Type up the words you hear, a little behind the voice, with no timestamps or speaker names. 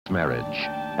marriage,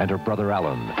 and her brother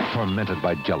Alan, tormented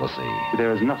by jealousy.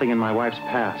 There is nothing in my wife's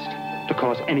past to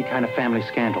cause any kind of family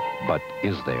scandal. But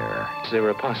is there? Is there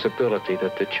a possibility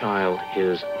that the child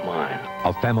is mine?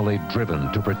 A family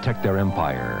driven to protect their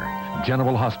empire.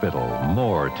 General Hospital,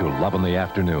 more to Love in the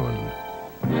Afternoon.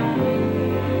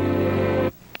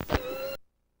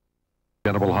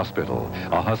 General Hospital,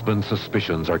 a husband's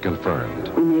suspicions are confirmed.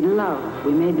 We made love,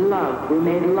 we made love, we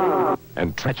made love.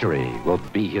 And treachery will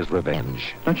be his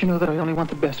revenge. Don't you know that I only want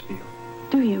the best for you?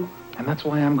 Do you? And that's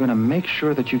why I'm going to make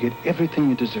sure that you get everything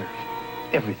you deserve.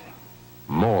 Everything.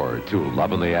 More to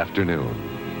Love in the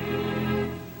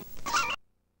Afternoon.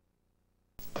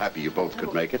 Happy you both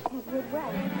could make it.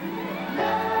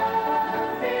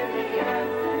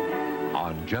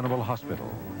 On General Hospital,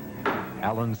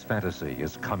 Alan's fantasy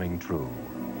is coming true.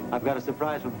 I've got a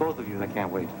surprise for both of you and I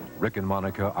can't wait. Rick and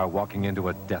Monica are walking into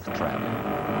a death trap.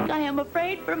 I am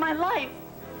afraid for my life.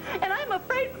 And I'm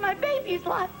afraid for my baby's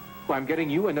life. Well, I'm getting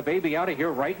you and the baby out of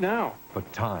here right now.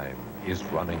 But time is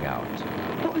running out.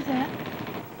 What was that?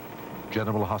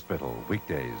 General Hospital,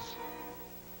 weekdays.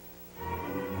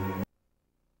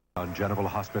 On General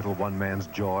Hospital, one man's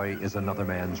joy is another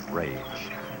man's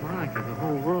rage. Monica, the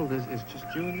whole world is just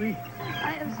you and me.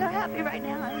 I am so happy right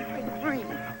now. I'm afraid to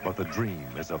breathe. But the dream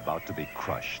is about to be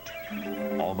crushed.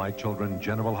 All My Children,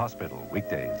 General Hospital,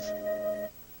 weekdays.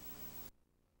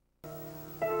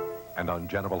 And on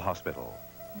General Hospital,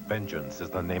 vengeance is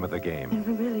the name of the game. And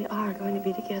we really are going to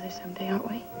be together someday, aren't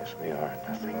we? Yes, we are.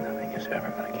 Nothing is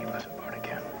ever going to keep us apart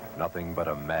again. Nothing but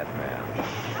a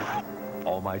madman.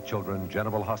 All My Children,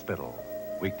 General Hospital,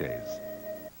 weekdays.